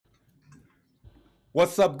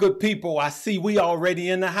What's up, good people? I see we already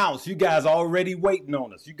in the house. You guys already waiting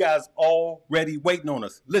on us.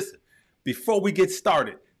 Listen, before we get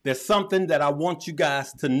started, there's something that I want you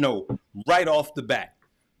guys to know right off the bat.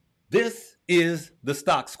 This is the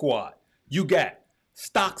Stock Squad. You got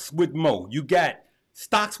Stocks with Mo. You got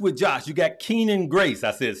Stocks with Josh. You got Keenan Grace.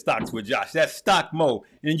 I said Stocks with Josh. That's Stock Mo.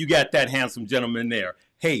 And you got that handsome gentleman there.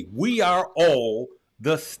 Hey, we are all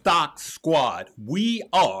the Stock Squad. We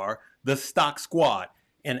are the Stock Squad.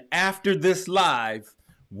 And after this live,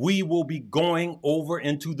 we will be going over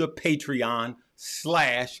into the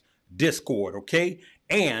Patreon/Discord, okay?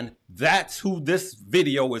 And that's who this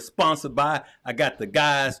video is sponsored by. I got the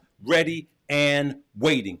guys ready and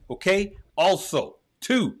waiting, okay? Also,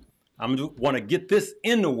 two, I want to get this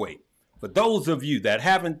in the way. For those of you that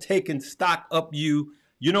haven't taken stock up you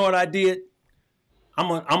know what I did? I'm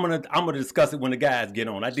gonna discuss it when the guys get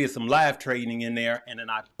on. I did some live trading in there, and then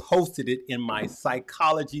I posted it in my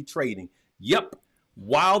psychology trading. Yep,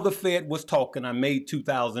 while the Fed was talking, I made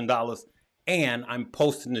 $2,000, and I'm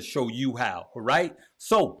posting to show you how. All right.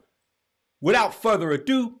 So, without further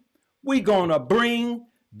ado, we're gonna bring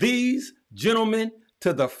these gentlemen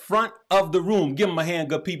to the front of the room. Give them a hand,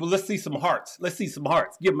 good people. Let's see some hearts. Give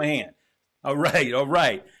them a hand. All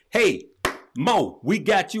right. Hey, Mo, we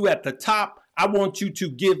got you at the top. I want you to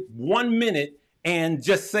give 1 minute and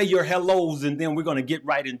just say your hellos, and then we're going to get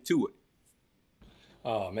right into it.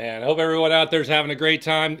 Oh, man. I hope everyone out there is having a great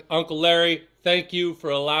time. Uncle Larry, thank you for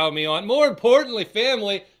allowing me on. More importantly,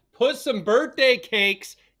 family, put some birthday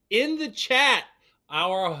cakes in the chat.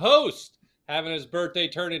 Our host having his birthday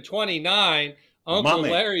turning 29, Uncle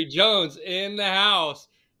Larry Jones in the house.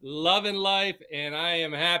 Loving life, and I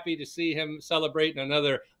am happy to see him celebrating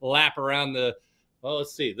another lap around the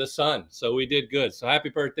sun. So we did good. So happy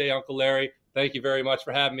birthday, Uncle Larry. Thank you very much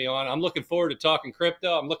for having me on. I'm looking forward to talking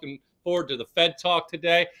crypto. I'm looking forward to the Fed talk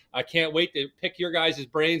today. I can't wait to pick your guys'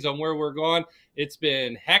 brains on where we're going. It's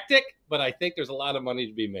been hectic, but I think there's a lot of money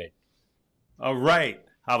to be made. All right.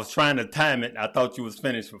 I was trying to time it. I thought you was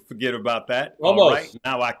finished, but forget about that. Almost. All right.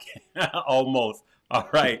 Now I can't. Almost. All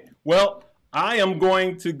right. Well, I am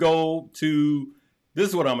going to go to, this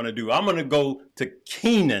is what I'm going to do. I'm going to go to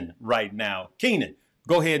Keenan right now. Keenan,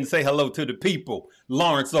 go ahead and say hello to the people.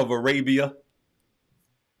 Lawrence of Arabia.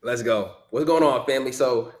 Let's go. What's going on, family?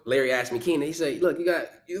 So Larry asked me, Keenan, he said, look, I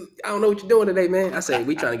don't know what you're doing today, man. I said,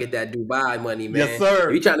 we trying to get that Dubai money, man. Yes, sir.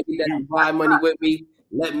 If you trying to get that Dubai money with me,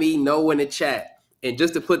 let me know in the chat. And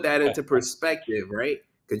just to put that into perspective, right?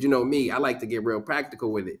 Because you know me, I like to get real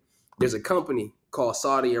practical with it. There's a company called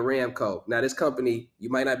Saudi Aramco. Now, this company, you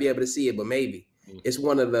might not be able to see it, but maybe. It's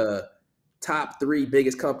one of the top 3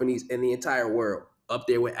 biggest companies in the entire world, up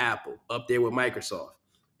there with Apple, up there with Microsoft.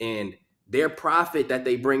 And their profit that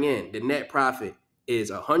they bring in, the net profit,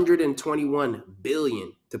 is $121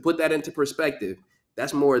 billion. To put that into perspective,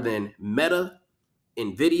 that's more than Meta,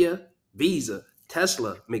 Nvidia, Visa,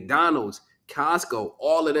 Tesla, McDonald's, Costco,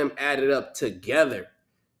 all of them added up together.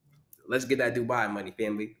 Let's get that Dubai money,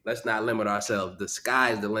 family. Let's not limit ourselves. The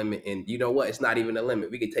sky's the limit. And you know what? It's not even a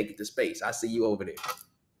limit. We can take it to space. I see you over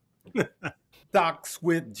there. Stocks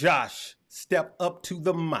with Josh. Step up to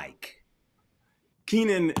the mic.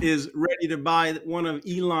 Keenan is ready to buy one of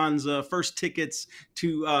Elon's first tickets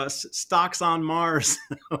to stocks on Mars.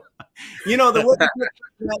 You know, the way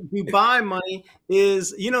that Dubai money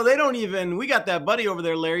is, you know, they don't even, we got that buddy over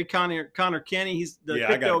there, Larry, Connor Kenny. He's the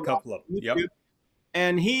crypto. I got a couple of them. Yep.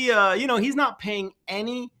 And he, you know, he's not paying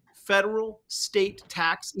any federal state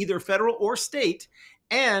tax, either federal or state.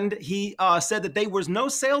 And he said that there was no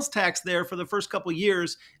sales tax there for the first couple of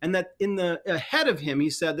years, and that in the ahead of him, he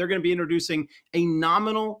said they're going to be introducing a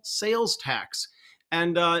nominal sales tax.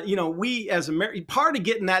 And you know, we as part of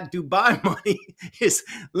getting that Dubai money is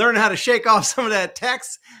learning how to shake off some of that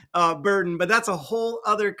tax burden. But that's a whole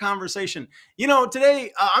other conversation. You know,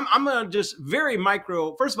 today I'm going to just very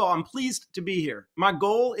micro. First of all, I'm pleased to be here. My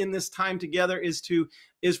goal in this time together is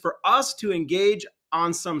for us to engage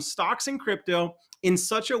on some stocks and crypto in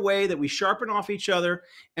such a way that we sharpen off each other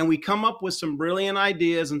and we come up with some brilliant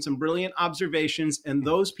ideas and some brilliant observations. And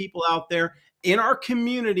those people out there in our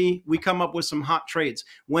community, we come up with some hot trades.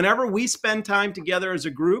 Whenever we spend time together as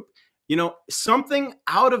a group, you know, something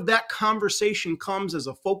out of that conversation comes as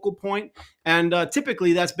a focal point. And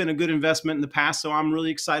typically that's been a good investment in the past. So I'm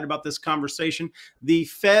really excited about this conversation. The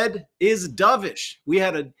Fed is dovish. We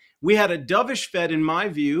had a dovish Fed in my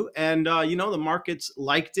view, and you know, the markets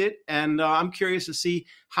liked it. And I'm curious to see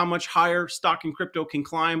how much higher stock and crypto can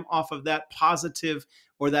climb off of that positive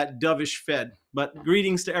or that dovish Fed. But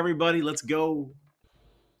greetings to everybody. Let's go.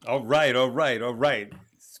 All right.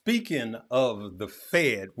 speaking of the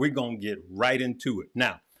Fed, we're going to get right into it.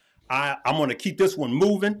 Now, I'm going to keep this one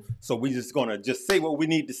moving. So we're just going to just say what we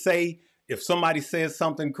need to say. If somebody says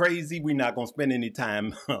something crazy, we're not going to spend any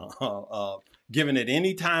time giving it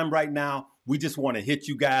any time right now. We just want to hit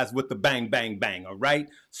you guys with the bang, bang, bang. All right.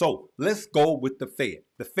 So let's go with the Fed.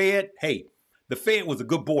 The Fed, hey, the Fed was a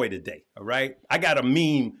good boy today. All right. I got a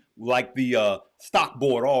meme like the stock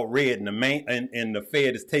board all red and the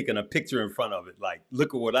Fed is taking a picture in front of it. Like,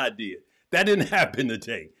 look at what I did. That didn't happen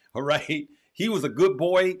today. All right. He was a good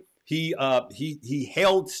boy. He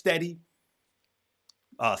held steady.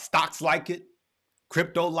 Stocks like it.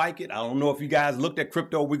 Crypto like it. I don't know if you guys looked at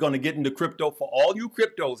crypto. We're going to get into crypto. For all you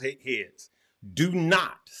cryptos heads, do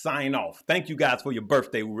not sign off. Thank you guys for your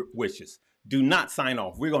birthday wishes. Do not sign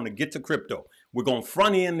off. We're going to get to crypto. We're going to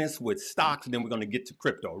front end this with stocks, and then we're going to get to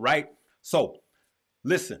crypto, right? So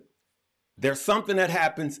listen, there's something that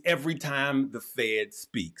happens every time the Fed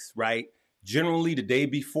speaks, right? Generally, the day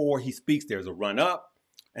before he speaks, there's a run up.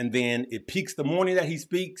 And then it peaks the morning that he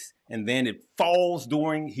speaks, and then it falls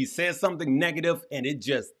during he says something negative, and it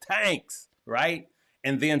just tanks, right?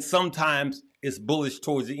 And then sometimes it's bullish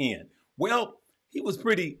towards the end. Well, he was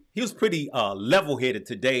pretty level-headed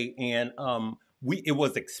today, and it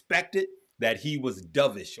was expected that he was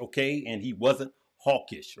dovish, okay, and he wasn't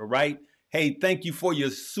hawkish, all right. Hey, thank you for your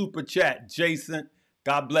super chat, Jason.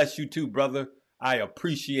 God bless you too, brother. I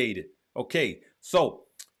appreciate it. Okay, so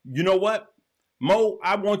you know what? Mo,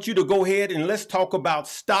 I want you to go ahead and let's talk about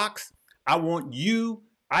stocks. I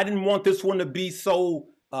didn't want this one to be so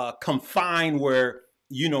confined where,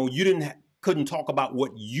 you couldn't talk about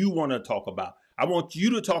what you want to talk about. I want you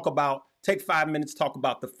to take 5 minutes, talk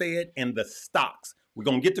about the Fed and the stocks. We're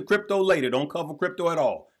going to get to crypto later. Don't cover crypto at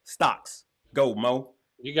all. Stocks. Go, Mo.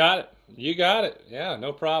 You got it. You got it. Yeah,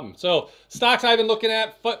 no problem. So stocks I've been looking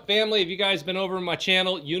at, family, if you guys have been over on my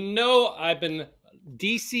channel, I've been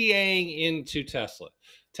DCAing into Tesla.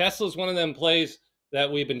 Tesla is one of them plays that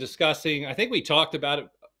we've been discussing. I think we talked about it,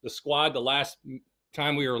 the squad, the last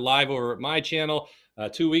time we were live over at my channel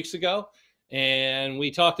 2 weeks ago. And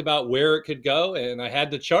we talked about where it could go. And I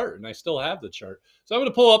had the chart, and I still have the chart. So I'm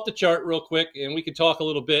going to pull up the chart real quick, and we can talk a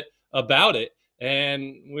little bit about it.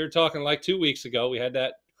 And we were talking like 2 weeks ago. We had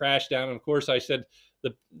that crash down. And of course, I said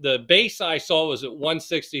the base I saw was at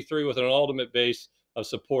 163 with an ultimate base of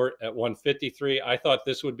support at 153. I thought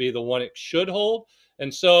this would be the one it should hold.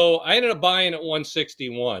 And so I ended up buying at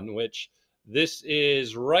 161, which this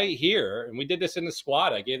is right here. And we did this in the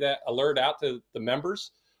squad. I gave that alert out to the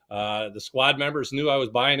members. The squad members knew I was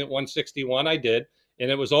buying at 161. I did. And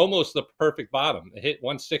it was almost the perfect bottom. It hit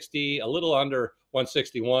 160, a little under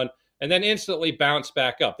 161, and then instantly bounced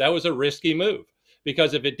back up. That was a risky move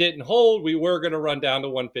because if it didn't hold, we were going to run down to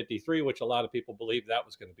 153, which a lot of people believed that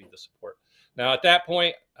was going to be the support. Now, at that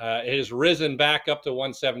point, it has risen back up to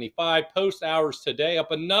 175. Post hours today,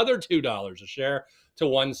 up another $2 a share to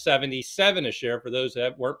 177 a share for those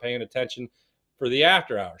that weren't paying attention for the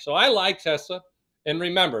after hour. So I like Tesla. And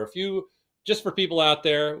remember, just for people out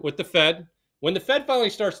there with the Fed, when the Fed finally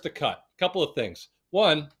starts to cut, a couple of things.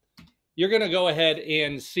 One, you're going to go ahead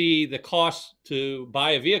and see the cost to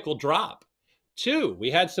buy a vehicle drop. Two,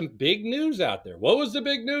 we had some big news out there. What was the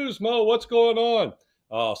big news, Mo? What's going on?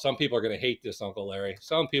 Oh, some people are going to hate this, Uncle Larry.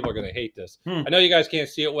 Some people are going to hate this. I know you guys can't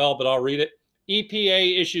see it well, but I'll read it.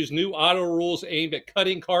 EPA issues new auto rules aimed at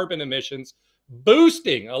cutting carbon emissions,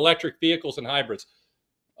 boosting electric vehicles and hybrids.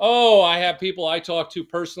 Oh, I have people I talk to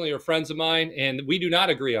personally or friends of mine, and we do not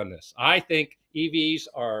agree on this. I think EVs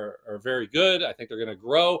are very good. I think they're going to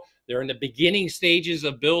grow. They're in the beginning stages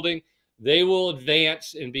of building. They will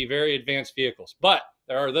advance and be very advanced vehicles. But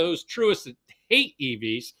there are those truists that hate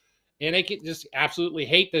EVs, and they can just absolutely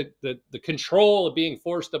hate the control of being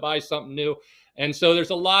forced to buy something new. And so there's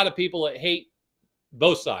a lot of people that hate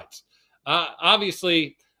both sides.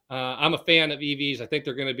 Obviously, I'm a fan of EVs. I think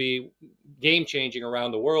they're going to be game-changing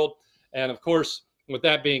around the world. And of course, with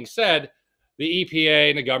that being said, the EPA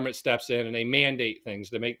and the government steps in and they mandate things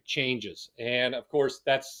to make changes. And of course,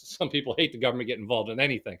 some people hate the government getting involved in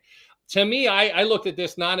anything. To me, I looked at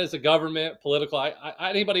this not as a government, political.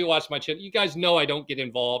 Anybody who watched my channel, you guys know I don't get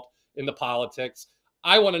involved in the politics.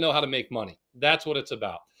 I want to know how to make money. That's what it's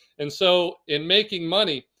about. And so in making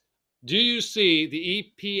money, do you see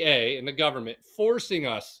the EPA and the government forcing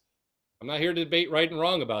us? I'm not here to debate right and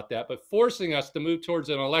wrong about that, but forcing us to move towards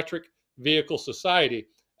an electric vehicle society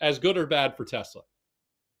as good or bad for Tesla?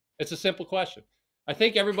 It's a simple question. I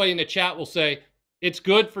think everybody in the chat will say, it's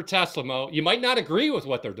good for Tesla, Mo. You might not agree with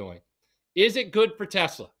what they're doing. Is it good for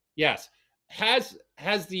Tesla? Yes. Has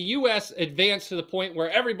the U.S. advanced to the point where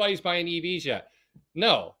everybody's buying EVs yet?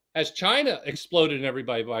 No. has China exploded and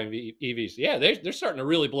everybody buying EVs? Yeah, they're starting to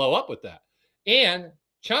really blow up with that. And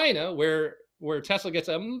China, where Tesla gets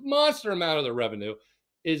a monster amount of their revenue,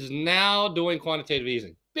 is now doing quantitative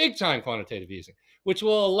easing, big time quantitative easing, which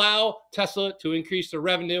will allow Tesla to increase their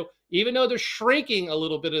revenue, even though they're shrinking a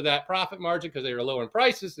little bit of that profit margin because they are lowering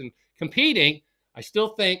prices and competing. I still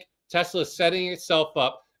think Tesla is setting itself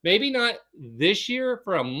up, maybe not this year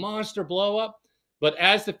for a monster blow up, but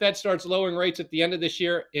as the Fed starts lowering rates at the end of this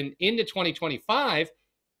year and into 2025,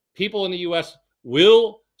 people in the US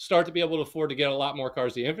will start to be able to afford to get a lot more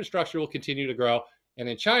cars. The infrastructure will continue to grow. And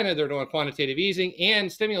in China, they're doing quantitative easing and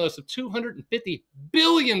stimulus of $250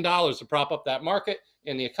 billion to prop up that market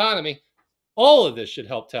and the economy. All of this should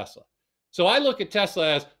help Tesla. So I look at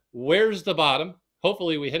Tesla as, where's the bottom?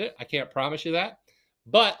 Hopefully we hit it. I can't promise you that.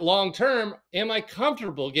 But long term, am I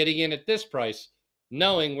comfortable getting in at this price,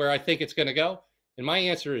 knowing where I think it's going to go? And my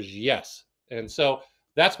answer is yes. And so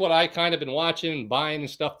that's what I kind of been watching and buying and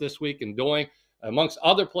stuff this week and doing, amongst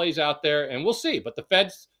other plays out there. And we'll see. But the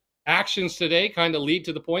Fed's actions today kind of lead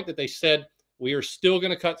to the point that they said we are still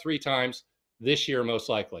going to cut 3 times this year, most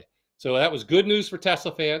likely. So that was good news for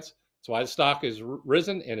Tesla fans. That's why the stock has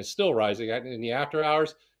risen and is still rising in the after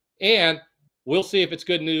hours. And we'll see if it's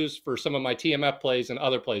good news for some of my TMF plays and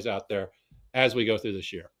other plays out there as we go through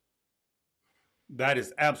this year. That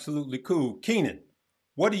is absolutely cool. Keenan,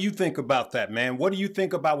 what do you think about that, man? What do you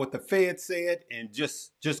think about what the Fed said? And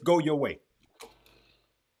just go your way.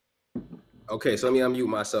 Okay, so let me unmute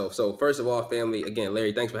myself. So first of all, family, again,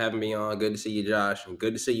 Larry, thanks for having me on. Good to see you, Josh, and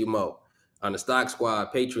good to see you, Mo. On the Stock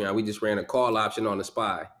Squad Patreon, we just ran a call option on the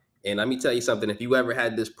SPY. And let me tell you something, if you ever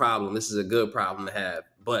had this problem, this is a good problem to have,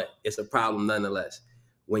 but it's a problem nonetheless.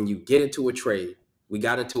 When you get into a trade, we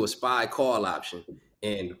got into a SPY call option,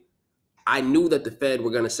 and I knew that the Fed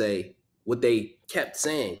were going to say what they kept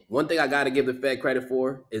saying. One thing I got to give the Fed credit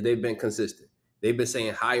for is they've been consistent. They've been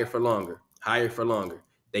saying higher for longer, higher for longer.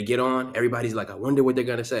 They get on, everybody's like, I wonder what they're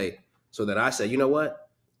going to say. So that I said, you know what?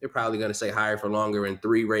 They're probably going to say higher for longer and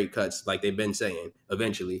 3 rate cuts like they've been saying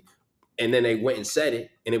eventually. And then they went and said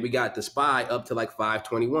it. And then we got the SPY up to like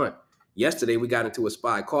 521. Yesterday, we got into a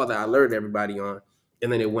SPY call that I alerted everybody on.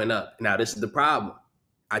 And then it went up. Now, this is the problem.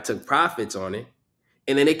 I took profits on it.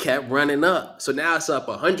 And then it kept running up. So now it's up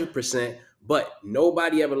 100%. But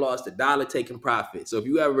nobody ever lost $1 taking profit. So if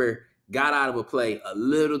you ever got out of a play a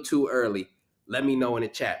little too early, let me know in the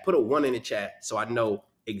chat. Put a 1 in the chat so I know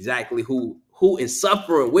exactly who is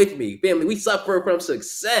suffering with me. Family, we suffer from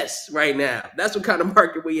success right now. That's what kind of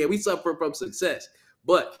market we in. We suffer from success.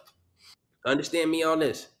 But understand me on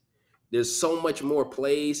this. There's so much more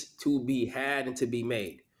plays to be had and to be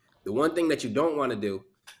made. The one thing that you don't want to do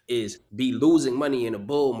is be losing money in a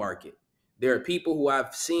bull market. There are people who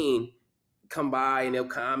I've seen come by and they'll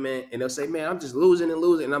comment and they'll say, man, I'm just losing and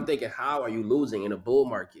losing. And I'm thinking, how are you losing in a bull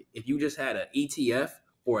market? If you just had an ETF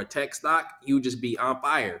or a tech stock, you would just be on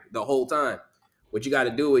fire the whole time. What you got to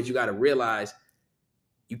do is you got to realize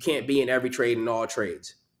you can't be in every trade in all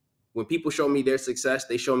trades. When people show me their success,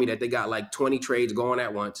 they show me that they got like 20 trades going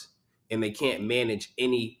at once and they can't manage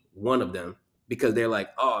any one of them because they're like,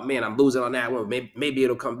 oh man, I'm losing on that one. Maybe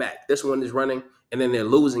it'll come back. This one is running. And then they're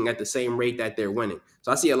losing at the same rate that they're winning.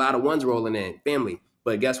 So I see a lot of ones rolling in, family.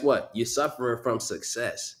 But guess what? You're suffering from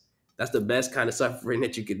success. That's the best kind of suffering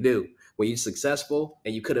that you could do. When you're successful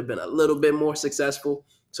and you could have been a little bit more successful.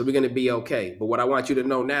 So we're going to be okay. But what I want you to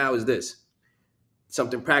know now is this.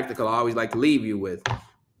 Something practical I always like to leave you with.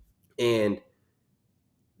 And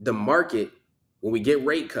the market, when we get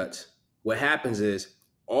rate cuts, what happens is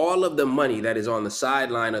all of the money that is on the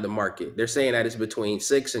sideline of the market, they're saying that it's between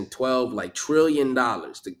 6 and 12 like trillion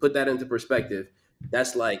dollars. To put that into perspective,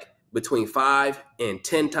 that's like between 5 and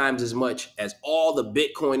 10 times as much as all the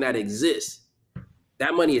Bitcoin that exists.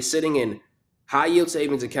 That money is sitting in high yield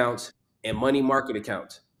savings accounts and money market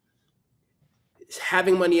accounts.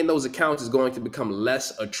 Having money in those accounts is going to become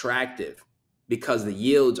less attractive because the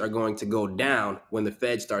yields are going to go down when the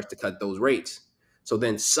Fed starts to cut those rates. So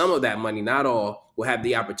then some of that money, not all, will have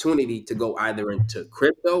the opportunity to go either into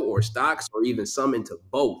crypto or stocks or even some into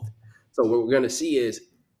both. So what we're going to see is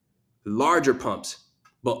larger pumps,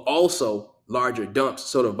 but also larger dumps.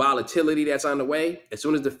 So the volatility that's on the way, as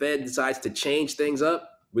soon as the Fed decides to change things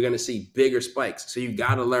up, we're going to see bigger spikes. So you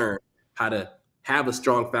got to learn how to have a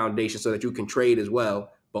strong foundation so that you can trade as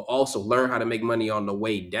well, but also learn how to make money on the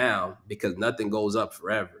way down because nothing goes up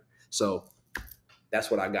forever. So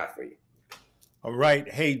that's what I got for you. All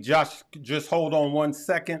right. Hey, Josh, just hold on 1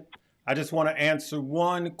 second. I just want to answer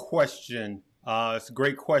one question. It's a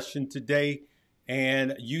great question today.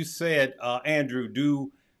 And you said, Andrew,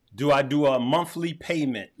 do I do a monthly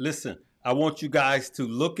payment? Listen, I want you guys to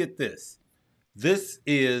look at this. This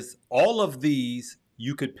is all of these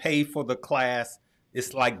you could pay for the class.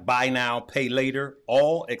 It's like buy now, pay later,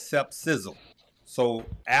 all except Sizzle. So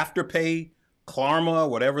Afterpay, Klarma,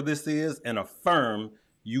 whatever this is, and Affirm,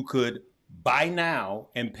 you could buy now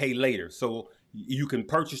and pay later. So you can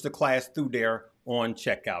purchase the class through there on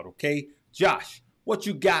checkout, okay? Josh, what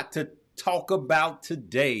you got to talk about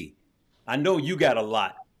today? I know you got a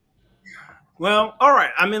lot. Well, all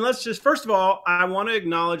right. I mean, let's just, first of all, I want to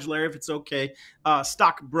acknowledge, Larry, if it's okay.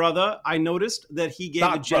 Stock Brother, I noticed that he gave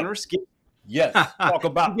a generous gift. Yes. Talk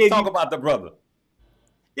about the brother.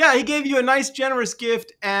 Yeah, he gave you a nice, generous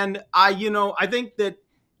gift. And I think that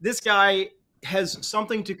this guy has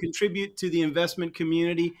something to contribute to the investment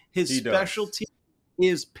community. His specialty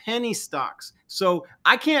is penny stocks. So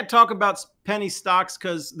I can't talk about penny stocks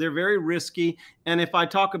because they're very risky. And if I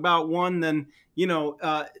talk about one, then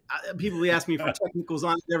people ask me for technicals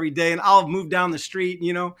on it every day, and I'll move down the street,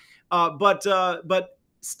 but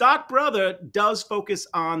Stock Brother does focus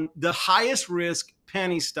on the highest risk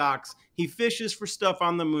penny stocks. He fishes for stuff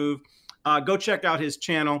on the move. Go check out his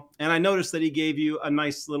channel. And I noticed that he gave you a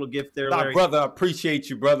nice little gift there, Larry. Stock Brother, I appreciate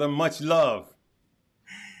you, brother. Much love.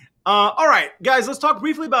 All right, guys, let's talk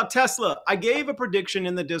briefly about Tesla. I gave a prediction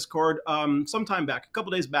in the Discord sometime back, a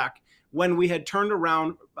couple days back, when we had turned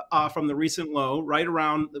around from the recent low, right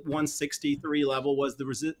around the 163 level was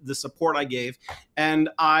the support I gave. And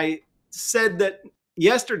I said that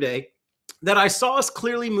yesterday that I saw us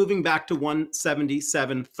clearly moving back to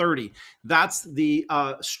 177.30. That's the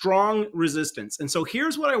strong resistance. And so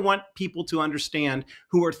here's what I want people to understand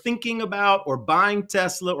who are thinking about or buying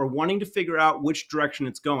Tesla or wanting to figure out which direction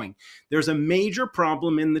it's going. There's a major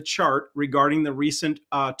problem in the chart regarding the recent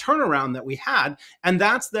turnaround that we had, and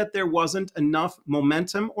that's that there wasn't enough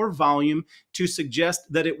momentum or volume to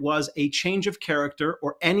suggest that it was a change of character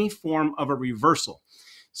or any form of a reversal.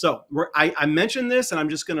 So I mentioned this, and I'm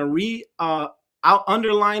just going to I'll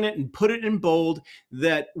underline it and put it in bold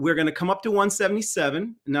that we're going to come up to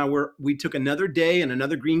 177. Now we took another day and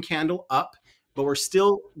another green candle up, but we're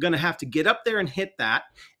still going to have to get up there and hit that.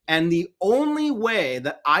 And the only way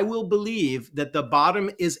that I will believe that the bottom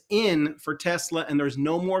is in for Tesla and there's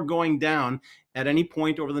no more going down at any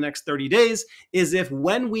point over the next 30 days is if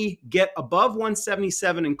when we get above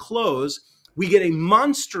 177 and close, we get a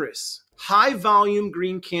monstrous high volume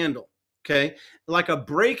green candle, okay? Like a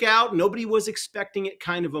breakout, nobody was expecting it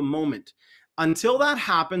kind of a moment. Until that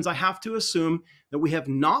happens, I have to assume that we have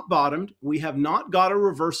not bottomed. We have not got a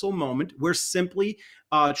reversal moment. We're simply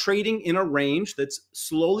trading in a range that's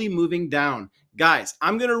slowly moving down. Guys,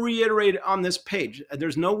 I'm going to reiterate it on this page.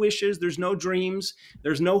 There's no wishes. There's no dreams.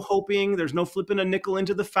 There's no hoping. There's no flipping a nickel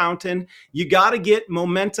into the fountain. You got to get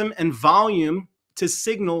momentum and volume to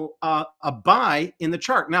signal a buy in the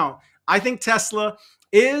chart. Now, I think Tesla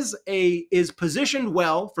is positioned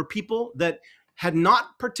well for people that had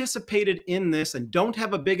not participated in this and don't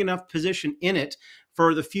have a big enough position in it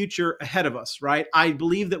for the future ahead of us, right? I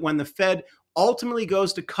believe that when the Fed ultimately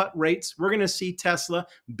goes to cut rates, we're going to see Tesla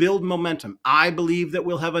build momentum. I believe that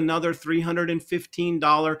we'll have another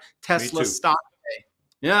 $315 Tesla stock day.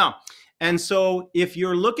 Yeah. And so if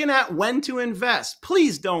you're looking at when to invest,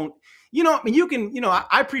 please don't. I mean, you can,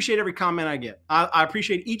 I appreciate every comment I get. I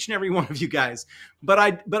appreciate each and every one of you guys,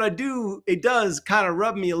 it does kind of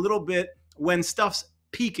rub me a little bit when stuff's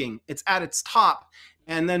peaking, it's at its top.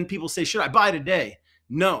 And then people say, should I buy today?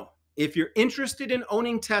 No, if you're interested in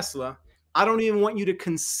owning Tesla, I don't even want you to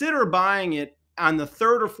consider buying it on the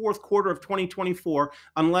third or fourth quarter of 2024,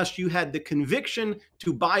 unless you had the conviction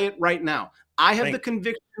to buy it right now. I have the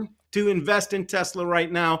conviction to invest in Tesla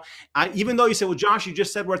right now. Even though you say, well, Josh, you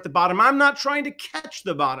just said we're at the bottom. I'm not trying to catch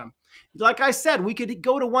the bottom. Like I said, we could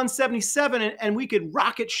go to 177 and we could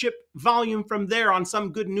rocket ship volume from there on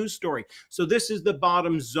some good news story. So this is the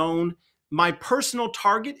bottom zone. My personal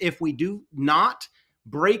target, if we do not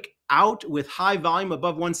break out with high volume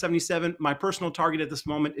above 177, my personal target at this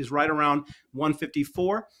moment is right around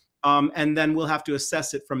 154. And then we'll have to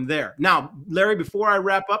assess it from there. Now, Larry, before I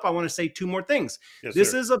wrap up, I want to say two more things. Yes,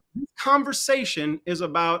 this conversation is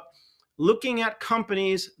about looking at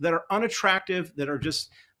companies that are unattractive, that are just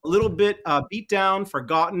a little bit beat down,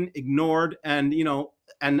 forgotten, ignored. And,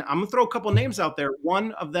 and I'm going to throw a couple names out there.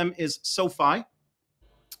 One of them is SoFi.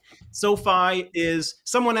 SoFi is,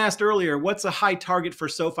 someone asked earlier, what's a high target for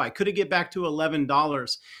SoFi? Could it get back to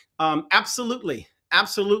 $11? Absolutely.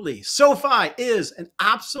 Absolutely. SoFi is an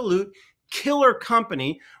absolute killer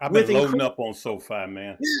company. I've been loading up on SoFi,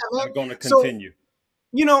 man. Yeah, I'm going to continue.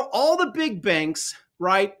 So, all the big banks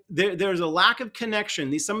right? There's a lack of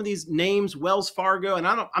connection. Some of these names, Wells Fargo, and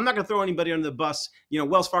I'm not going to throw anybody under the bus.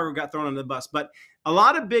 Wells Fargo got thrown under the bus, but a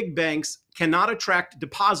lot of big banks cannot attract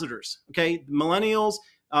depositors. Okay, millennials,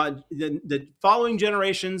 the following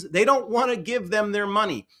generations, they don't want to give them their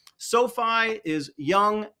money. SoFi is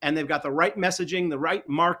young and they've got the right messaging, the right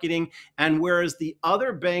marketing. And whereas the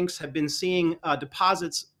other banks have been seeing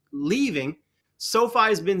deposits leaving, SoFi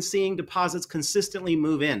has been seeing deposits consistently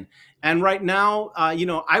move in. And right now,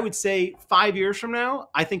 I would say 5 years from now,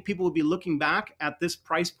 I think people will be looking back at this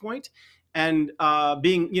price point and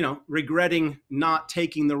regretting not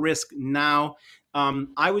taking the risk now.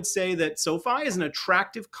 I would say that SoFi is an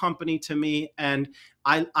attractive company to me, and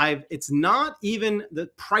it's not even the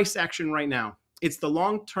price action right now. It's the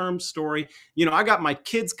long-term story. I got my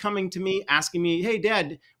kids coming to me asking me, "Hey,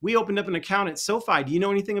 Dad, we opened up an account at SoFi. Do you know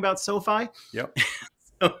anything about SoFi?" Yep.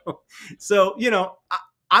 so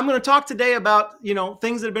I'm going to talk today about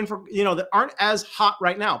things that have been that aren't as hot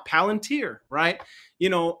right now. Palantir, right?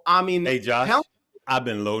 Hey, Josh, I've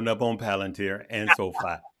been loading up on Palantir and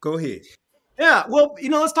SoFi. Go ahead. Yeah, well,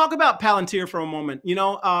 let's talk about Palantir for a moment.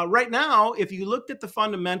 Right now, if you looked at the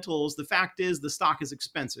fundamentals, the fact is the stock is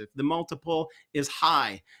expensive. The multiple is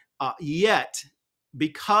high. Yet,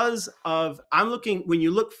 because of, when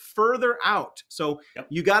you look further out, so yep,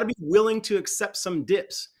 you got to be willing to accept some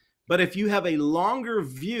dips. But if you have a longer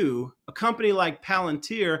view, a company like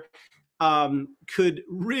Palantir could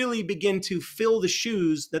really begin to fill the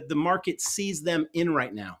shoes that the market sees them in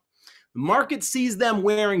right now. The market sees them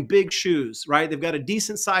wearing big shoes, right? They've got a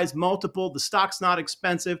decent sized multiple. The stock's not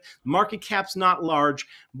expensive. Market cap's not large.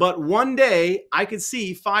 But one day I could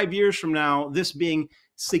see 5 years from now, this being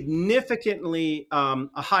significantly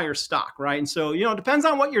a higher stock, right? And so, it depends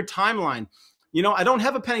on what your timeline. I don't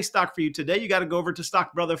have a penny stock for you today. You got to go over to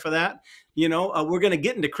Stock Brother for that. We're going to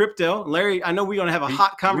get into crypto. Larry, I know we're going to have a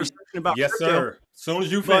hot conversation about yes, crypto. Yes, sir. As soon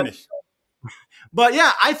as you finish. But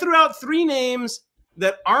yeah, I threw out 3 names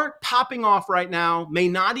that aren't popping off right now, may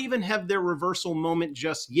not even have their reversal moment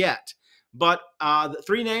just yet. But the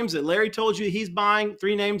 3 names that Larry told you he's buying,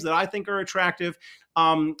 3 names that I think are attractive.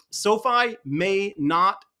 SoFi may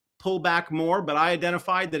not pull back more, but I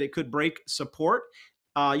identified that it could break support.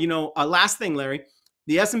 Last thing, Larry,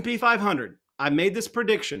 the S&P 500, I made this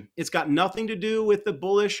prediction. It's got nothing to do with the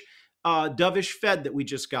bullish, dovish Fed that we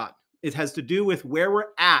just got. It has to do with where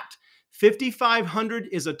we're at. 5,500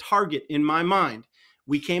 is a target in my mind.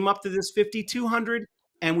 We came up to this 5,200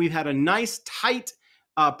 and we've had a nice tight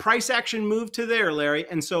price action move to there, Larry.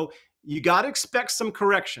 And so you got to expect some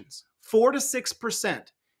corrections, 4 to 6%.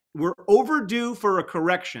 We're overdue for a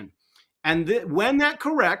correction. And when that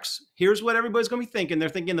corrects, here's what everybody's going to be thinking. They're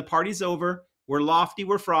thinking the party's over. We're lofty.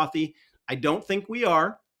 We're frothy. I don't think we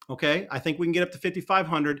are. Okay. I think we can get up to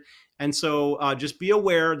 5,500. And so just be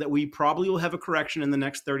aware that we probably will have a correction in the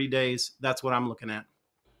next 30 days. That's what I'm looking at.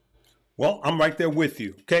 Well, I'm right there with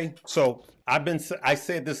you. Okay. So I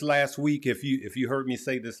said this last week. If you heard me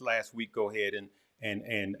say this last week, go ahead and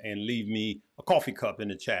leave me a coffee cup in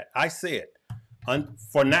the chat. I said,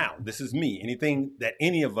 for now, this is me. Anything that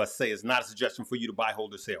any of us say is not a suggestion for you to buy,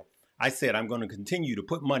 hold, or sell. I said I'm going to continue to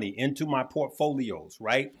put money into my portfolios,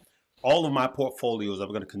 right? All of my portfolios, I'm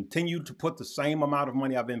going to continue to put the same amount of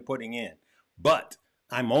money I've been putting in. But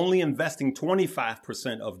I'm only investing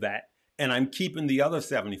 25% of that, and I'm keeping the other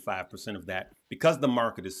 75% of that because the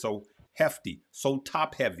market is so hefty, so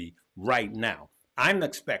top heavy right now. I'm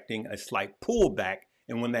expecting a slight pullback,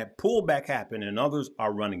 and when that pullback happens and others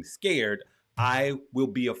are running scared, I will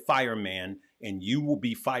be a fireman and you will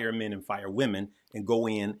be firemen and firewomen and go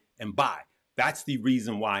in and buy. That's the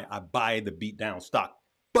reason why I buy the beat down stock.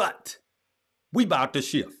 But we about to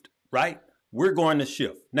shift, right? We're going to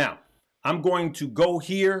shift. Now, I'm going to go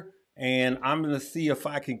here and I'm going to see if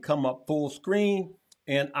I can come up full screen.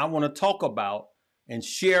 And I want to talk about and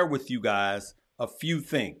share with you guys a few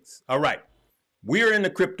things. All right. We're in the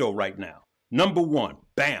crypto right now. Number one,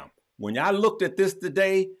 bam. When I looked at this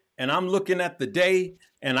today, and I'm looking at the day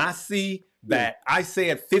and I see that I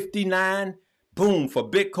said 59, boom, for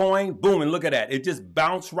Bitcoin, boom, and look at that. It just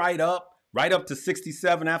bounced right up to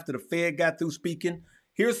 67 after the Fed got through speaking.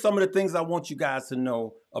 Here's some of the things I want you guys to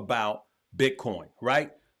know about Bitcoin,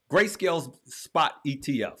 right? Grayscale's spot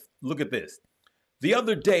ETF. Look at this. The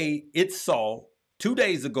other day, 2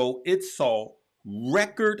 days ago, it saw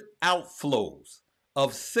record outflows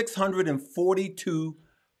of 642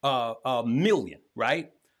 million,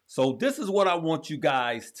 right? So this is what I want you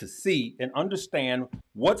guys to see and understand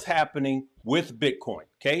what's happening with Bitcoin,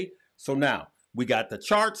 okay? So now we got the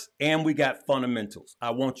charts and we got fundamentals.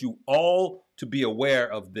 I want you all to be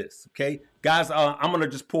aware of this, okay? Guys, I'm going to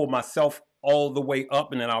just pull myself all the way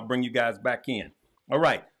up, and then I'll bring you guys back in. All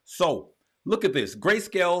right, so look at this.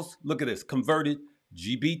 Grayscales, look at this, converted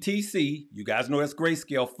GBTC. You guys know that's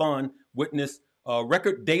Grayscale Fund. Witnessed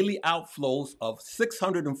record daily outflows of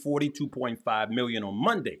 642.5 million on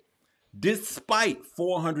Monday, despite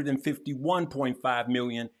 451.5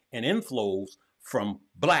 million in inflows from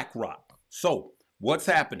BlackRock. So what's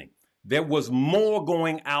happening? There was more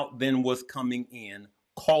going out than was coming in,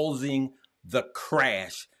 causing the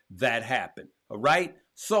crash that happened. All right.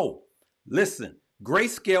 So listen,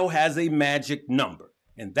 Grayscale has a magic number,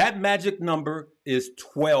 and that magic number is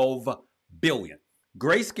 12 billion.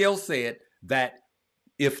 Grayscale said that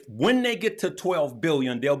when they get to 12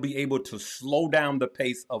 billion, they'll be able to slow down the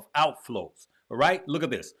pace of outflows. All right. Look at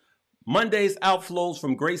this. Monday's outflows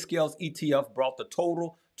from Grayscale's ETF brought the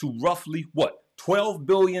total to roughly what? 12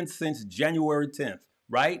 billion since January 10th,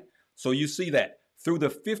 right? So you see that through the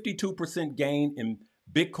 52% gain in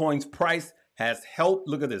Bitcoin's price has helped,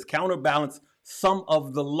 look at this, counterbalance some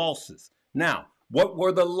of the losses. Now, what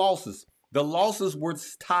were the losses? The losses were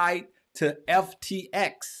tied to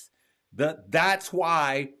FTX. That's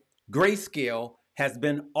why Grayscale has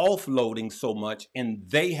been offloading so much, and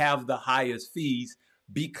they have the highest fees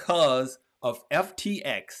because of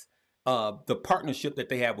FTX, the partnership that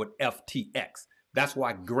they have with FTX. That's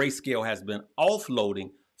why Grayscale has been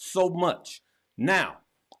offloading so much. Now,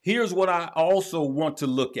 here's what I also want to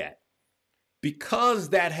look at. Because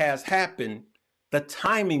that has happened, the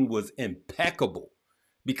timing was impeccable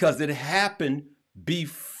because it happened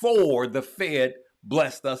before the Fed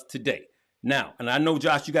blessed us today. Now, and I know,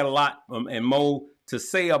 Josh, you got a lot and Mo to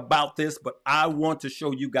say about this, but I want to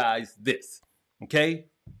show you guys this, okay?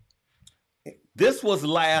 This was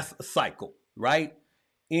last cycle, right?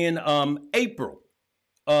 In April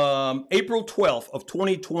 12th of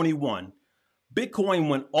 2021, Bitcoin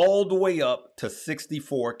went all the way up to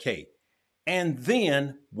 64K. And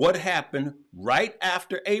then what happened right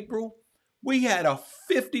after April? We had a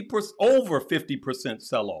over 50%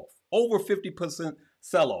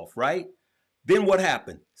 sell-off, right? Then what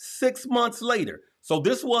happened? 6 months later. So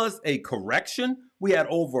this was a correction. We had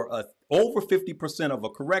over 50% of a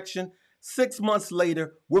correction. 6 months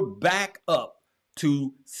later, we're back up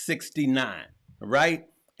to 69, right?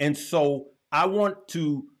 And so I want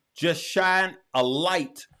to just shine a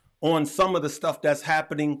light on some of the stuff that's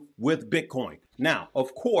happening with Bitcoin. Now,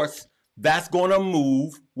 of course, that's going to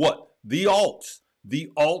move what? The alts.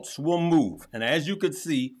 The alts will move. And as you can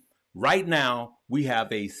see, right now, we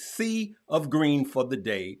have a sea of green for the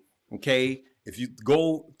day, okay? If you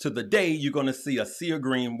go to the day, you're going to see a sea of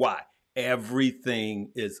green. Why?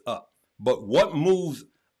 Everything is up. But what moves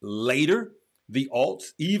later? The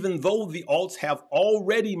alts, even though the alts have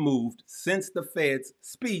already moved since the Fed's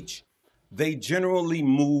speech, they generally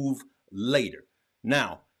move later.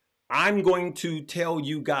 Now, I'm going to tell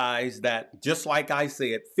you guys that just like I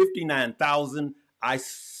said, 59,000 I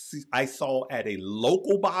saw at a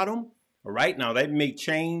local bottom. All right, now that may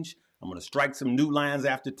change. I'm going to strike some new lines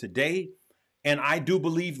after today. And I do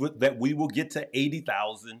believe that we will get to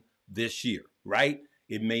 80,000 this year, right?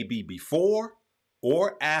 It may be before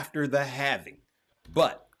or after the halving.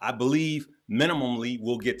 But I believe minimally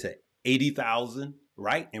we'll get to 80,000,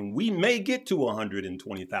 right? And we may get to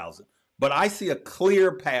 120,000. But I see a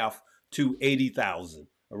clear path to 80,000,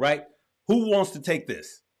 all right? Who wants to take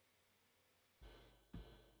this?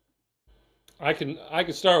 I can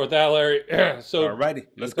start with that, Larry. So all righty,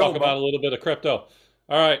 let's talk about a little bit of crypto.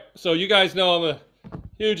 All right, so you guys know I'm a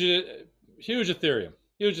huge Ethereum.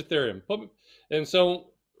 And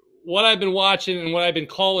so what I've been watching and what I've been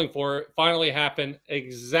calling for finally happened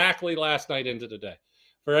exactly last night into today.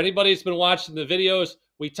 For anybody that's been watching the videos,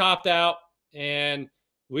 we topped out and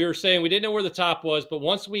we were saying we didn't know where the top was, but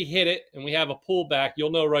once we hit it and we have a pullback,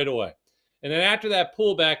 you'll know right away. And then after that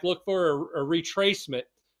pullback, look for a retracement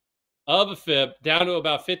of a fib down to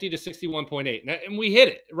about 50 to 61.8. And we hit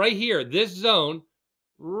it right here. This zone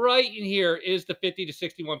right in here is the 50 to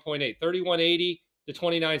 61.8, 3180 to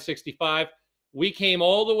 2965. We came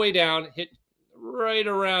all the way down, hit right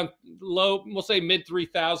around low, we'll say mid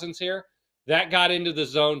 3000s here. That got into the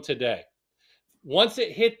zone today. Once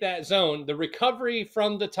it hit that zone, the recovery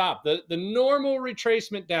from the top, the normal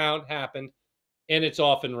retracement down happened, and it's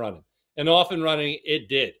off and running. And off and running, it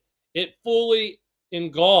did. It fully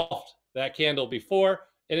engulfed that candle before,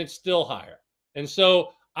 and it's still higher. And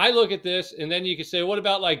so I look at this, and then you can say, what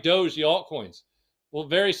about like Doge, the altcoins? Well,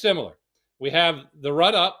 very similar. We have the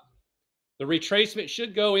run up. The retracement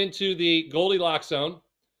should go into the Goldilocks zone.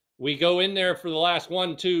 We go in there for the last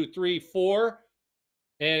 1, 2, 3, 4,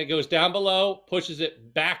 and it goes down below, pushes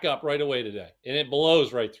it back up right away today, and it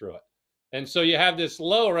blows right through it. And so you have this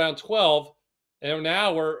low around 12, and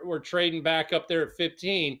now we're trading back up there at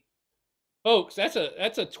 15. Folks, that's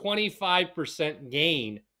a 25%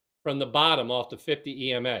 gain from the bottom off the 50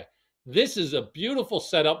 EMA. This is a beautiful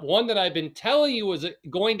setup, one that I've been telling you was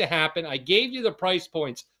going to happen. I gave you the price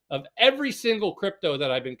points of every single crypto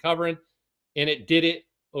that I've been covering, and it did it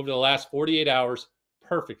over the last 48 hours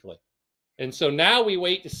perfectly. And so now we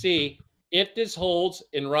wait to see if this holds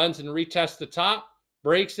and runs and retests the top,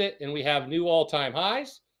 breaks it, and we have new all-time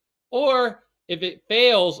highs, or if it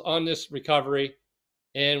fails on this recovery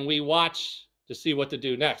and we watch to see what to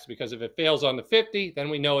do next. Because if it fails on the 50, then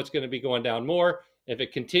we know it's going to be going down more. If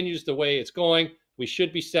it continues the way it's going, we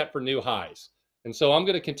should be set for new highs. And so I'm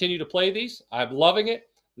going to continue to play these. I'm loving it.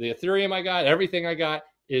 The Ethereum I got, everything I got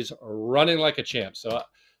is running like a champ. So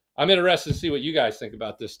I'm interested to see what you guys think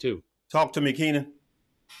about this too. Talk to me, Keenan.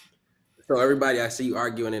 So everybody, I see you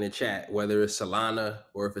arguing in the chat, whether it's Solana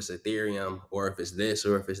or if it's Ethereum or if it's this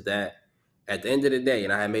or if it's that. At the end of the day,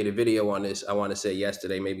 and I had made a video on this, I want to say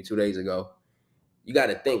yesterday, maybe 2 days ago, you got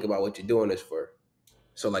to think about what you're doing this for.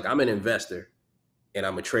 So like, I'm an investor and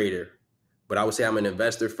I'm a trader, but I would say I'm an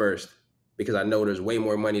investor first because I know there's way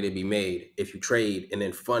more money to be made if you trade and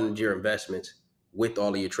then fund your investments with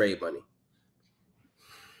all of your trade money.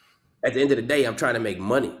 At the end of the day, I'm trying to make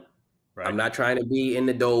money. Right. I'm not trying to be in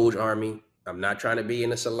the Doge army. I'm not trying to be in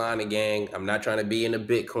the Solana gang. I'm not trying to be in the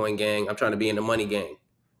Bitcoin gang. I'm trying to be in the money gang.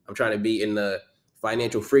 I'm trying to be in the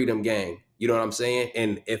financial freedom gang. You know what I'm saying?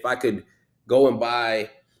 And if I could go and buy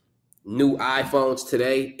new iPhones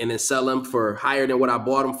today and then sell them for higher than what I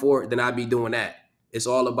bought them for, then I'd be doing that. It's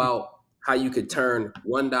all about how you could turn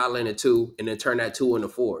 $1 into 2 and then turn that 2 into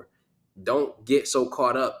 4. Don't get so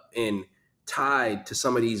caught up and tied to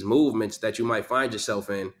some of these movements that you might find yourself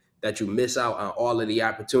in that you miss out on all of the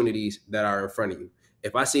opportunities that are in front of you.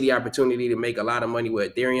 If I see the opportunity to make a lot of money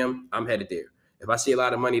with Ethereum, I'm headed there. If I see a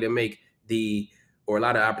lot of money to make or a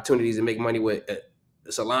lot of opportunities to make money with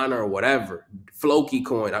Solana or whatever, Floki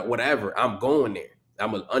coin, whatever, I'm going there.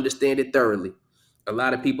 I'm going to understand it thoroughly. A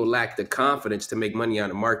lot of people lack the confidence to make money on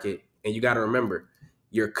the market. And you got to remember,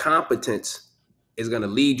 your competence is going to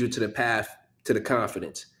lead you to the path to the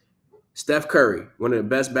confidence. Steph Curry, one of the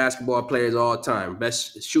best basketball players of all time,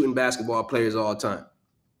 best shooting basketball players of all time.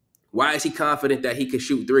 Why is he confident that he can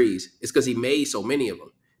shoot threes? It's because he made so many of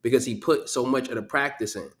them, because he put so much of the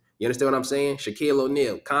practice in. You understand what I'm saying? Shaquille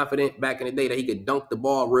O'Neal, confident back in the day that he could dunk the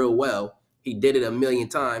ball real well. He did it a million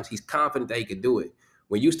times. He's confident that he could do it.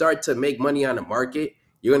 When you start to make money on the market,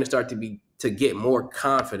 you're going to start to get more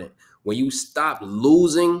confident. When you stop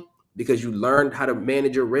losing because you learned how to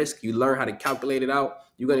manage your risk, you learn how to calculate it out,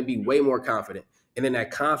 you're going to be way more confident. And then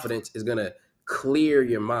that confidence is going to clear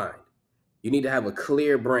your mind. You need to have a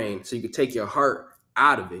clear brain so you can take your heart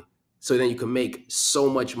out of it, so then you can make so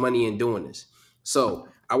much money in doing this. So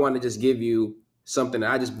I want to just give you something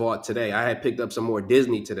that I just bought today. I had picked up some more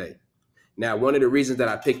Disney today. Now, one of the reasons that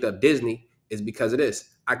I picked up Disney is because of this.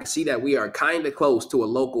 I can see that we are kind of close to a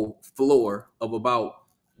local floor of about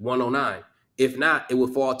 109. If not, it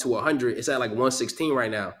would fall to 100. It's at like 116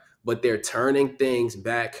 right now, but they're turning things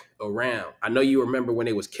back around. I know you remember when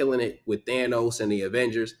they was killing it with Thanos and the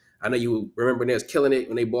Avengers. I know you remember when they was killing it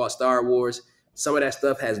when they bought Star Wars. Some of that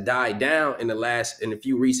stuff has died down in a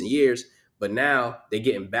few recent years, but now they're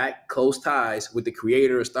getting back close ties with the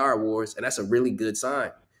creator of Star Wars, and that's a really good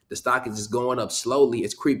sign. The stock is just going up slowly.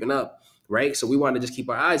 It's creeping up, right? So we want to just keep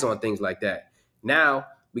our eyes on things like that. Now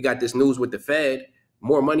we got this news with the Fed.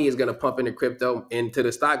 More money is going to pump into crypto, into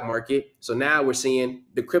the stock market. So now we're seeing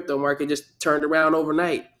the crypto market just turned around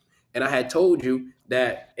overnight. And I had told you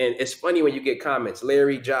that, and it's funny when you get comments,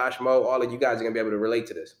 Larry, Josh, Mo, all of you guys are going to be able to relate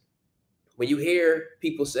to this. When you hear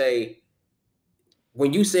people say,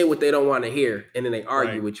 when you say what they don't want to hear, and then they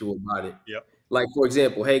argue with you about it. Yep. Like, for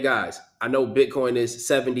example, hey guys, I know Bitcoin is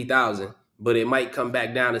 70,000, but it might come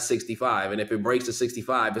back down to 65. And if it breaks to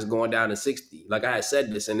 65, it's going down to 60. Like I had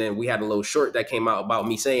said this, and then we had a little short that came out about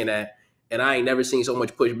me saying that. And I ain't never seen so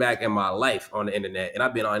much pushback in my life on the internet. And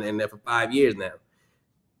I've been on the internet for 5 years now.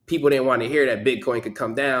 People didn't want to hear that Bitcoin could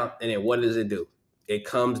come down. And then what does it do? It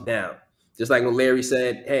comes down. Just like when Larry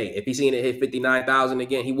said, hey, if he's seen it hit 59,000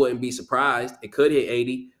 again, he wouldn't be surprised. It could hit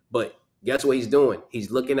 80, but guess what he's doing? He's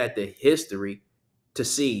looking at the history to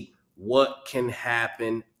see what can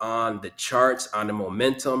happen on the charts, on the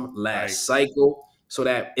momentum last cycle, so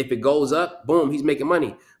that if it goes up, boom, he's making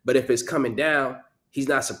money. But if it's coming down, he's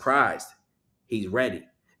not surprised. He's ready.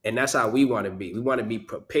 And that's how we want to be. We want to be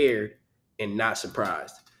prepared and not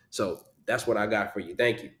surprised. So that's what I got for you.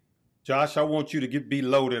 Thank you. Josh, I want you to be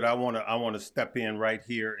loaded. I want to step in right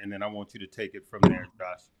here, and then I want you to take it from there,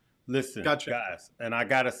 Josh. Listen, Gotcha. guys, and I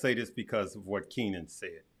got to say this because of what Keenan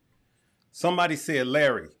said. Somebody said,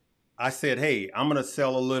 Larry, I said, hey, I'm going to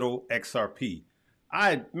sell a little XRP.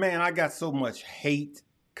 I got so much hate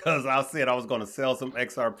because I said I was going to sell some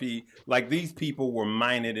XRP. Like these people were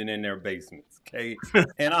mining it in their basements. Okay.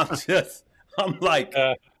 And I'm like,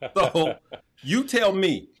 so you tell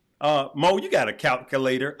me, Mo, you got a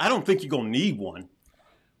calculator. I don't think you're going to need one,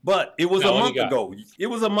 but it was a month ago. It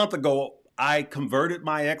was a month ago. I converted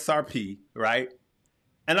my XRP, right?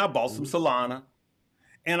 And I bought some Solana.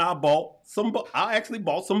 And I actually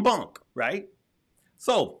bought some bunk, right?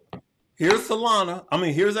 So here's Solana.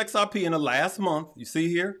 Here's XRP in the last month. You see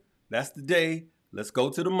here? That's the day. Let's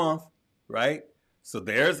go to the month, right? So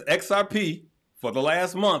there's XRP for the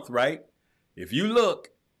last month, right? If you look,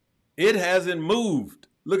 it hasn't moved.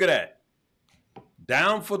 Look at that.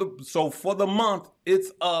 Down for the month,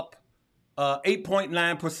 it's up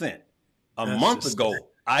 8.9%. A month ago,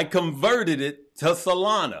 I converted it to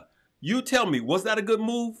Solana. You tell me, was that a good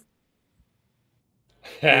move?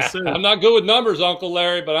 Yes, I'm not good with numbers, Uncle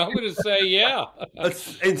Larry, but I'm going to say yeah.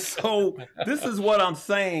 And so this is what I'm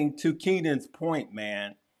saying to Keenan's point,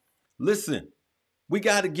 man. Listen, we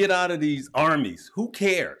got to get out of these armies. Who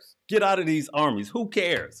cares? Get out of these armies. Who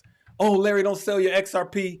cares? Oh, Larry, don't sell your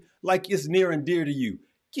XRP like it's near and dear to you.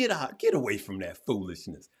 Get out. Get away from that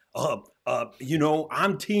foolishness.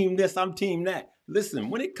 I'm team this, I'm team that. Listen,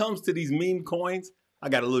 when it comes to these meme coins, I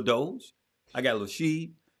got a little Doge, I got a little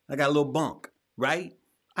Sheep, I got a little Bunk, right?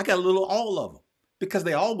 I got a little all of them because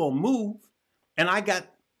they all gonna move, and I got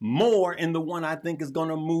more in the one I think is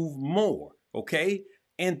gonna move more, okay?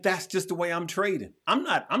 And that's just the way I'm trading. I'm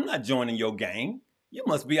not joining your gang. You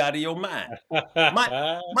must be out of your mind.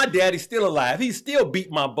 My daddy's still alive. He still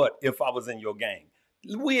beat my butt if I was in your gang.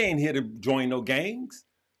 We ain't here to join no gangs.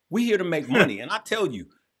 We here to make money. And I tell you,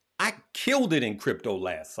 I killed it in crypto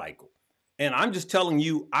last cycle. And I'm just telling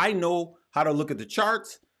you, I know how to look at the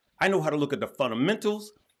charts. I know how to look at the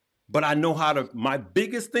fundamentals, but my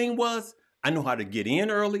biggest thing was, I know how to get in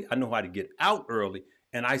early. I know how to get out early.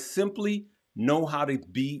 And I simply know how to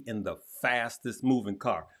be in the fastest moving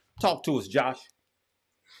car. Talk to us, Josh.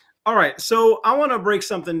 All right. So I want to break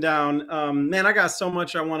something down. Man, I got so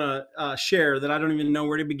much I want to share that I don't even know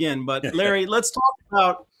where to begin. But Larry, let's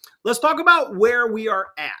talk about where we are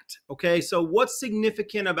at. Okay. So what's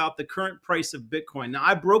significant about the current price of Bitcoin? Now,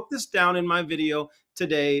 I broke this down in my video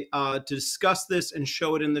today to discuss this and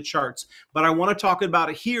show it in the charts, but I want to talk about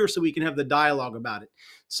it here so we can have the dialogue about it.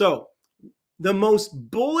 So the most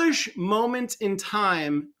bullish moment in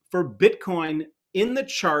time for Bitcoin in the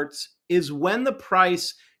charts is when the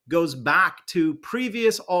price goes back to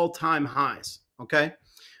previous all-time highs, okay?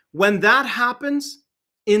 When that happens,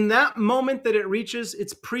 in that moment that it reaches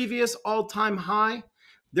its previous all-time high,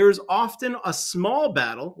 there's often a small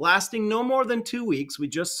battle lasting no more than 2 weeks, we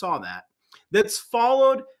just saw that, that's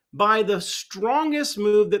followed by the strongest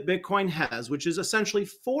move that Bitcoin has, which is essentially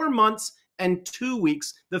 4 months and 2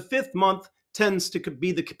 weeks. The fifth month tends to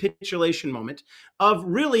be the capitulation moment of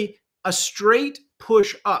really a straight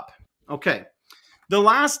push up, okay? The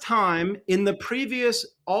last time in the previous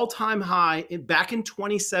all-time high back in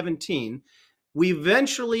 2017, we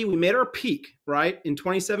made our peak, right, in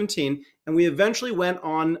 2017, and we eventually went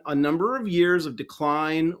on a number of years of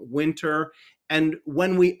decline, winter, and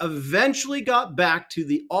when we eventually got back to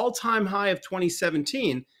the all-time high of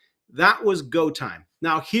 2017, that was go time.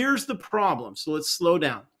 Now, here's the problem, so let's slow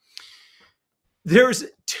down. There's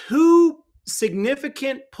two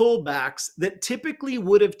significant pullbacks that typically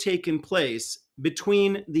would have taken place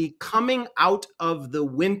between the coming out of the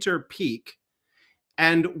winter peak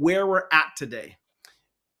and where we're at today.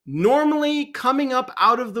 Normally, coming up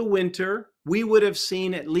out of the winter, we would have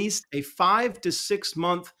seen at least a 5 to 6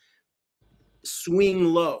 month swing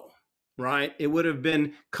low, right? It would have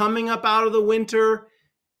been coming up out of the winter,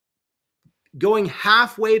 going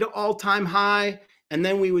halfway to all-time high, and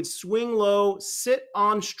then we would swing low, sit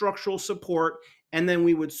on structural support, and then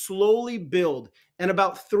we would slowly build. And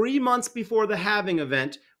about 3 months before the halving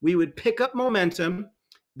event, we would pick up momentum.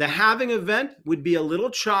 The halving event would be a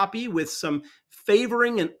little choppy with some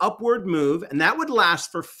favoring an upward move, and that would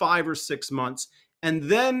last for 5 or 6 months. And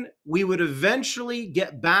then we would eventually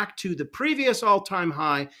get back to the previous all-time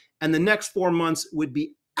high, and the next 4 months would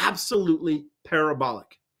be absolutely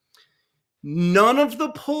parabolic. None of the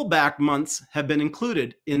pullback months have been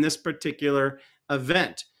included in this particular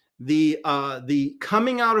event. The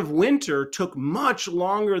coming out of winter took much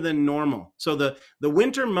longer than normal. So the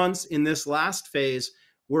winter months in this last phase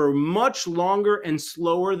were much longer and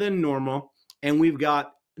slower than normal. And we've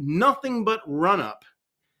got nothing but run up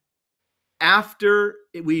after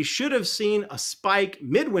we should have seen a spike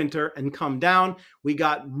midwinter and come down, we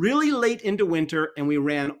got really late into winter and we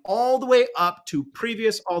ran all the way up to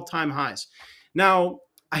previous all-time highs. Now,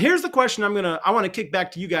 here's the question I want to kick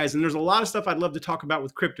back to you guys, and there's a lot of stuff I'd love to talk about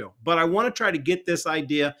with crypto, but I want to try to get this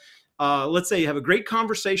idea. Let's say you have a great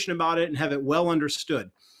conversation about it and have it well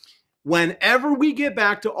understood. Whenever we get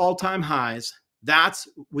back to all-time highs, that's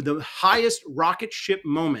with the highest rocket ship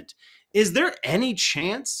moment. Is there any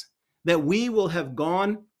chance that we will have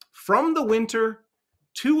gone from the winter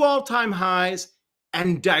to all-time highs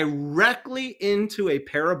and directly into a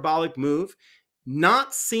parabolic move,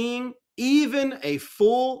 not seeing even a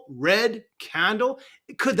full red candle?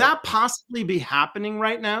 Could that possibly be happening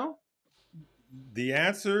right now? The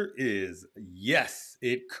answer is yes,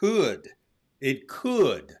 it could. It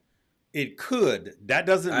could. It could. That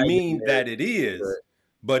doesn't mean that it is,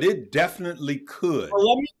 but it definitely could.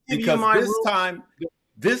 Well, let me give because you my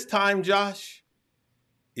this time, Josh,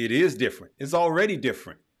 it is different. It's already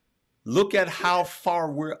different. Look at how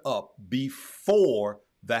far we're up before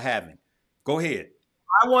the halving. Go ahead.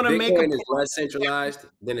 I want to make Bitcoin is less centralized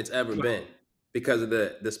than it's ever been because of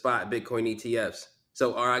the spot Bitcoin ETFs.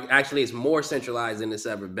 So, actually, it's more centralized than it's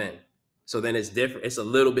ever been. So then it's different. It's a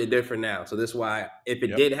little bit different now. So this is why if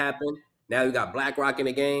it did happen, now we got BlackRock in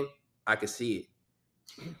the game, I could see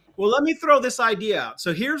it. Well, let me throw this idea out.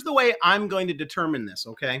 So here's the way I'm going to determine this,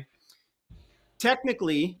 okay?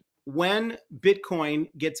 Technically, when Bitcoin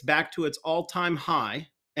gets back to its all-time high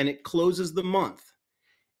and it closes the month,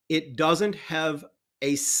 it doesn't have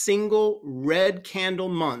a single red candle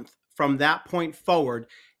month from that point forward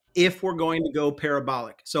if we're going to go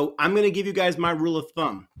parabolic. So I'm going to give you guys my rule of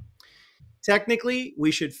thumb. Technically, we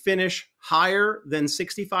should finish higher than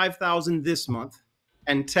 65,000 this month.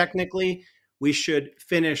 And technically, we should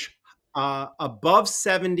finish above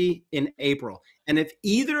 70 in April. And if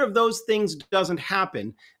either of those things doesn't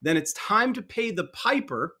happen, then it's time to pay the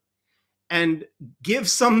piper and give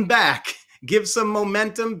some back, give some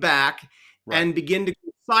momentum back, and begin to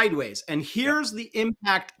go sideways. And here's the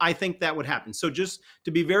impact I think that would happen. So just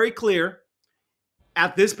to be very clear,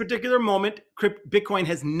 at this particular moment, Bitcoin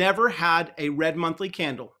has never had a red monthly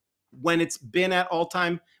candle when it's been at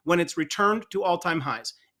all-time, when it's returned to all-time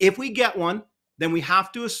highs. If we get one, then we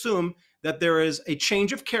have to assume that there is a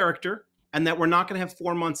change of character and that we're not going to have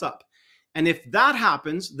 4 months up. And if that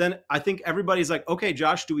happens, then I think everybody's like, okay,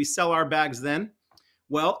 Josh, do we sell our bags then?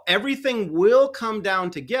 Well, everything will come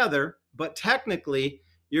down together, but technically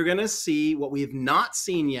you're going to see what we have not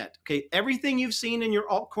seen yet. Okay, everything you've seen in your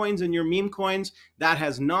altcoins and your meme coins, that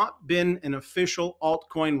has not been an official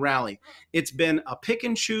altcoin rally. It's been a pick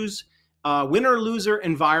and choose, winner-loser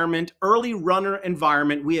environment, early runner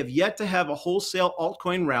environment. We have yet to have a wholesale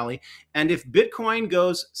altcoin rally. And if Bitcoin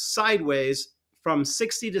goes sideways from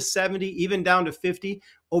 60 to 70, even down to 50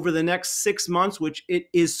 over the next 6 months, which it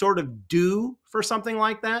is sort of due for something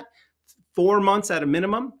like that, 4 months at a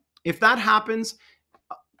minimum, if that happens,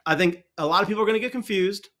 I think a lot of people are going to get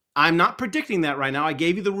confused. I'm not predicting that right now. I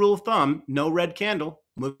gave you the rule of thumb, no red candle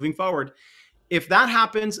moving forward. If that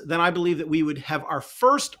happens, then I believe that we would have our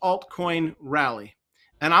first altcoin rally.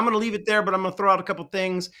 And I'm going to leave it there, but I'm going to throw out a couple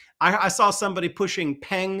things. I saw somebody pushing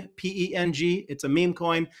Peng, P-E-N-G. It's a meme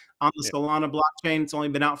coin on the Solana blockchain. It's only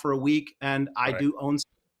been out for a week, and I do own some.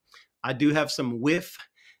 I do have some whiff.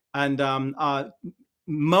 And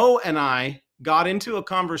Mo and I got into a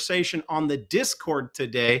conversation on the Discord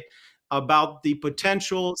today about the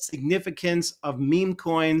potential significance of meme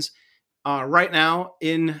coins right now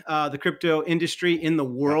in the crypto industry in the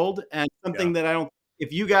world, and something that I don't.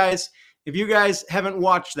 If you guys haven't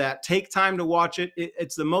watched that, take time to watch it.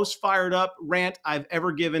 It's the most fired up rant I've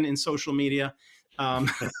ever given in social media.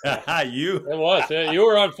 It was. You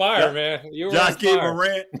were on fire, man. You were Josh on gave fire. a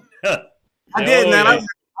rant. I did, man. I was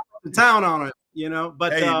the town on it, you know.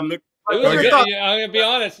 But hey, look, it was good. Yeah, I'm gonna be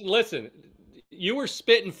honest. Listen, you were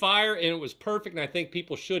spitting fire, and it was perfect. And I think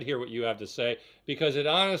people should hear what you have to say, because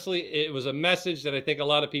it was a message that I think a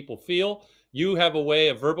lot of people feel. You have a way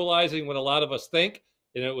of verbalizing what a lot of us think,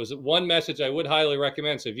 and it was one message I would highly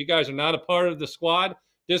recommend. So if you guys are not a part of the squad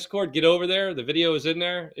Discord, get over there. The video is in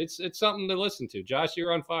there. It's something to listen to. Josh,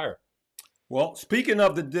 you're on fire. Well, speaking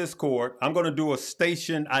of the Discord, I'm going to do a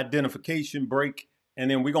station identification break, and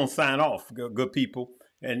then we're going to sign off, good people.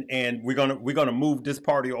 And we're gonna move this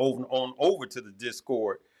party over to the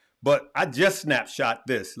Discord. But I just snapshot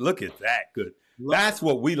this. Look at that. Good. That's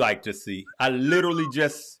what we like to see. I literally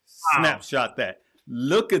just snapshot that.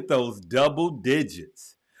 Look at those double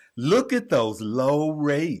digits. Look at those low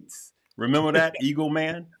rates. Remember that, Eagle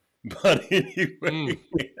Man? But anyway,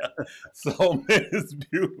 so man, it's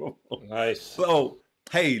beautiful. Nice. So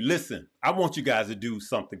Hey, listen, I want you guys to do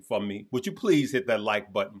something for me. Would you please hit that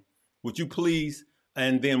like button? Would you please?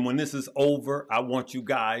 And then when this is over, I want you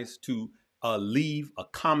guys to leave a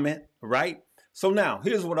comment, right? So now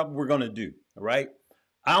here's what we're going to do, all right?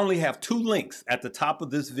 I only have 2 links at the top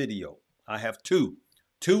of this video. I have two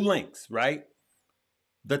links, right?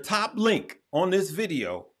 The top link on this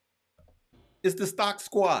video is the Stock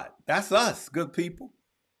Squad. That's us, good people.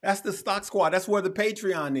 That's the Stock Squad. That's where the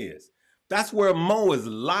Patreon is. That's where Mo is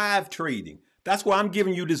live trading. That's where I'm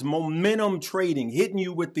giving you this momentum trading, hitting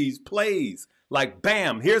you with these plays. Like,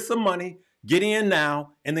 bam, here's some money. Get in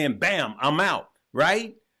now. And then, bam, I'm out,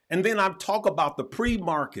 right? And then I talk about the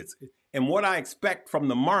pre-markets and what I expect from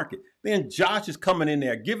the market. Then Josh is coming in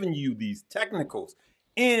there giving you these technicals,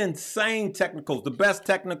 insane technicals, the best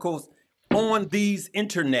technicals on these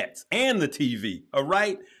internets and the TV, all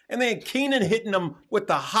right? And then Keenan hitting them with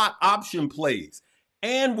the hot option plays.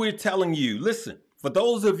 And we're telling you, listen, for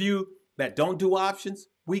those of you that don't do options,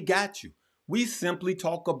 we got you. We simply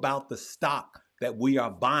talk about the stock that we are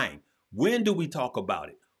buying. When do we talk about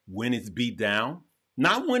it? When it's beat down,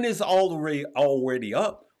 not when it's already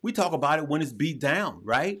up. We talk about it when it's beat down,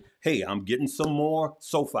 right? Hey, I'm getting some more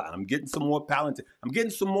SoFi. I'm getting some more Palantir. I'm getting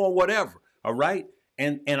some more whatever, all right?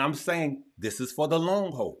 And I'm saying this is for the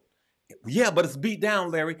long haul. Yeah, but it's beat down,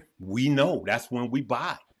 Larry. We know that's when we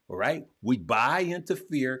buy, all right? We buy into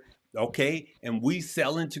fear, okay? And we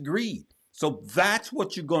sell into greed. So that's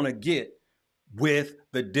what you're going to get with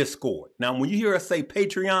the Discord. Now, when you hear us say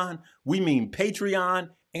Patreon, we mean Patreon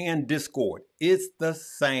and Discord. It's the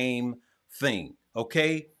same thing,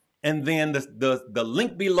 okay? And then the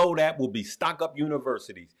link below that will be Stock Up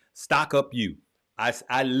University, Stock Up U.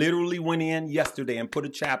 I literally went in yesterday and put a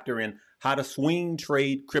chapter in how to swing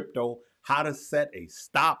trade crypto, how to set a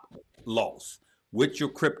stop loss with your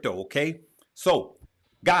crypto, okay? So,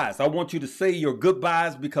 guys, I want you to say your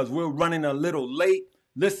goodbyes because we're running a little late.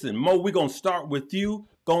 Listen, Mo, we're going to start with you.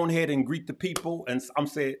 Go ahead and greet the people. And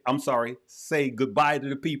say goodbye to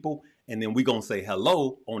the people. And then we're going to say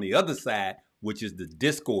hello on the other side, which is the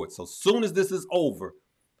Discord. So soon as this is over,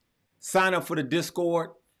 sign up for the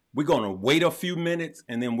Discord. We're going to wait a few minutes,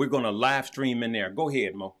 and then we're going to live stream in there. Go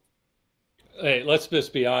ahead, Mo. Hey, let's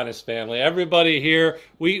just be honest, family. Everybody here,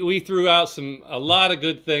 we threw out a lot of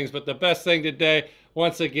good things, but the best thing today,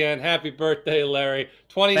 once again, happy birthday, Larry.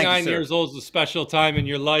 29 years old is a special time in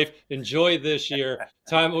your life. Enjoy this year.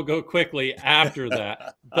 Time will go quickly after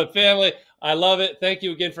that. But family, I love it. Thank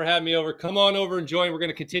you again for having me over. Come on over and join. We're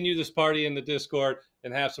going to continue this party in the Discord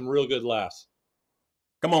and have some real good laughs.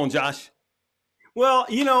 Come on, Josh. Well,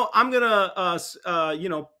 I'm going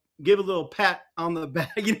to, give a little pat on the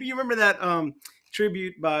back. You remember that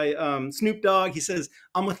tribute by Snoop Dogg? He says,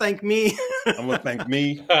 I'm going to thank me. I'm going to thank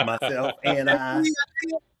me, myself, and I.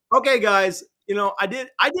 Okay, guys. I did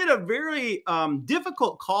a very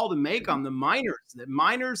difficult call to make on the miners. The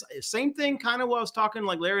miners, same thing, kind of what I was talking,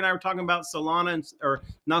 like Larry and I were talking about Solana, or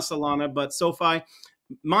not Solana, but SoFi.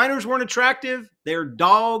 Miners weren't attractive. They're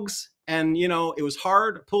dogs. And, it was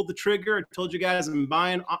hard. I pulled the trigger. I told you guys I'm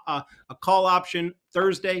buying a call option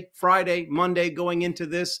Thursday, Friday, Monday going into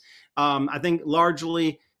this. I think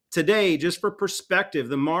largely today, just for perspective,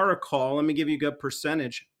 the Mara call, let me give you a good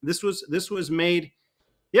percentage. This was made.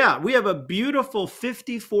 Yeah, we have a beautiful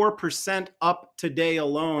 54% up today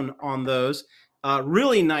alone on those.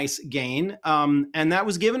 Really nice gain. And that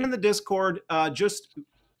was given in the Discord just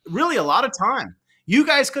really a lot of time. You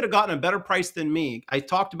guys could have gotten a better price than me. I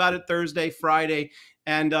talked about it Thursday, Friday,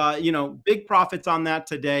 and big profits on that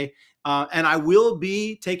today. And I will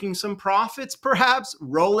be taking some profits, perhaps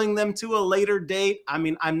rolling them to a later date. I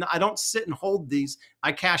mean, I don't sit and hold these.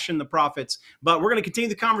 I cash in the profits. But we're going to continue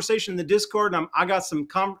the conversation in the Discord. I got some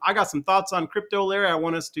thoughts on crypto, Larry. I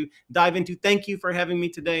want us to dive into. Thank you for having me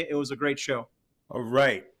today. It was a great show. All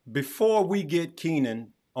right. Before we get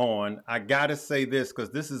Keenan on, I got to say this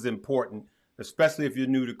because this is important, especially if you're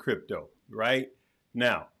new to crypto, right?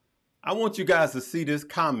 Now, I want you guys to see this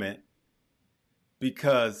comment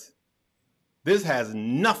because this has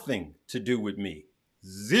nothing to do with me.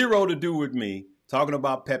 Zero to do with me talking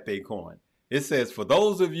about Pepe Coin. It says, for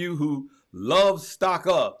those of you who love Stock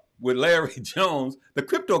Up with Larry Jones, the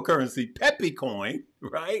cryptocurrency Pepe Coin,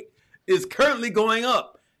 right, is currently going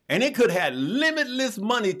up. And it could have limitless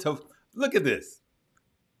money to, look at this.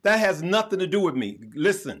 That has nothing to do with me.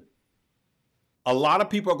 Listen, a lot of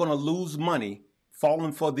people are going to lose money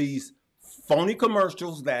falling for these phony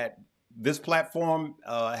commercials that this platform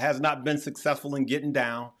has not been successful in getting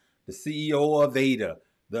down. The CEO of ADA,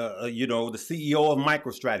 the CEO of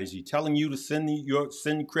MicroStrategy telling you to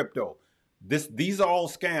send crypto. These are all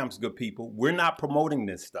scams, good people. We're not promoting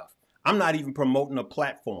this stuff. I'm not even promoting a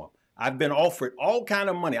platform. I've been offered all kind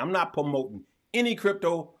of money. I'm not promoting any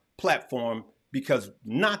crypto platform because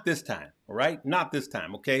not this time, all right? Not this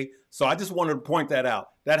time, okay? So I just wanted to point that out.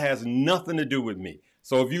 That has nothing to do with me.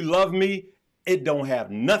 So if you love me, it don't have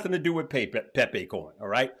nothing to do with Pepe coin, all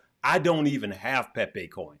right? I don't even have Pepe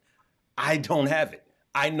coin. I don't have it.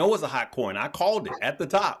 I know it's a hot coin. I called it at the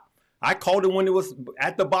top. I called it when it was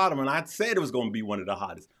at the bottom, and I said it was going to be one of the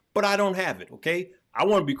hottest. But I don't have it, okay? I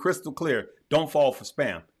want to be crystal clear. Don't fall for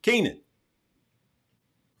spam. Keenan.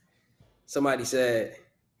 Somebody said,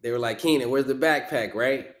 they were like, Keenan, where's the backpack,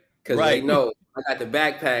 right? Because Right. they know I got the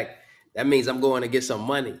backpack. That means I'm going to get some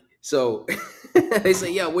money. So they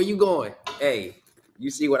say, yo, where you going? Hey, you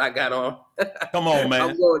see what I got on? Come on, man.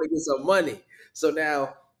 I'm going to get some money. So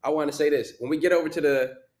now I want to say this. When we get over to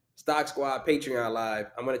the Stock Squad Patreon Live,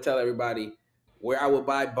 I'm going to tell everybody where I will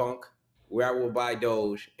buy Bunk, where I will buy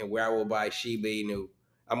Doge, and where I will buy Shiba Inu.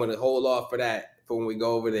 I'm going to hold off for that for when we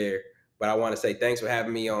go over there. But I want to say thanks for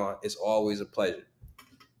having me on. It's always a pleasure.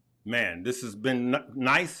 Man, this has been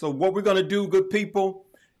nice. So what we're going to do, good people,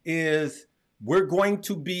 is we're going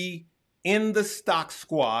to be in the Stock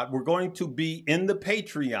Squad. We're going to be in the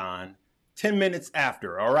Patreon 10 minutes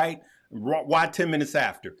after, all right? Why 10 minutes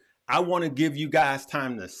after? I want to give you guys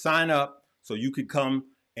time to sign up so you could come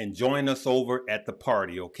and join us over at the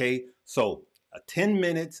party, okay? So 10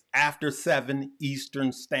 minutes after 7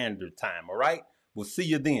 Eastern Standard Time, all right? We'll see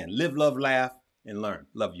you then. Live, love, laugh, and learn.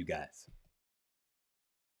 Love you guys.